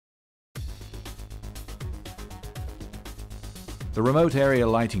The Remote Area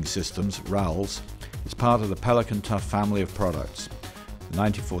Lighting Systems, RALS, is part of the Pelican Tough family of products. The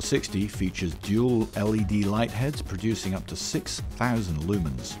 9460 features dual LED light heads producing up to 6,000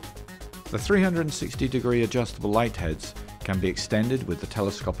 lumens. The 360-degree adjustable light heads can be extended with the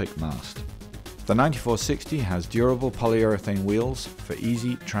telescopic mast. The 9460 has durable polyurethane wheels for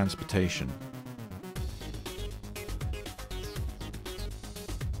easy transportation.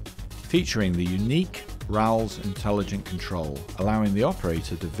 Featuring the unique RALS intelligent control, allowing the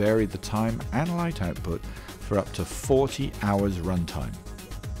operator to vary the time and light output for up to 40 hours runtime.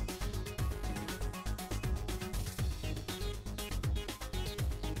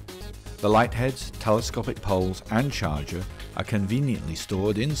 The light heads, telescopic poles and charger are conveniently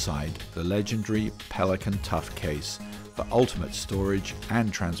stored inside the legendary Pelican Tough case for ultimate storage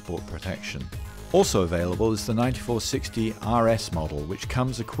and transport protection. Also available is the 9460 RS model, which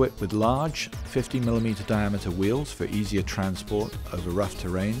comes equipped with large 50mm diameter wheels for easier transport over rough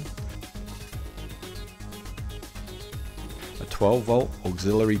terrain, a 12-volt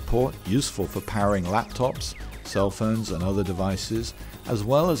auxiliary port useful for powering laptops, cell phones and other devices, as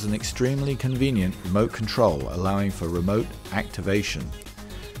well as an extremely convenient remote control allowing for remote activation.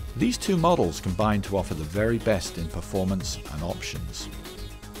 These two models combine to offer the very best in performance and options.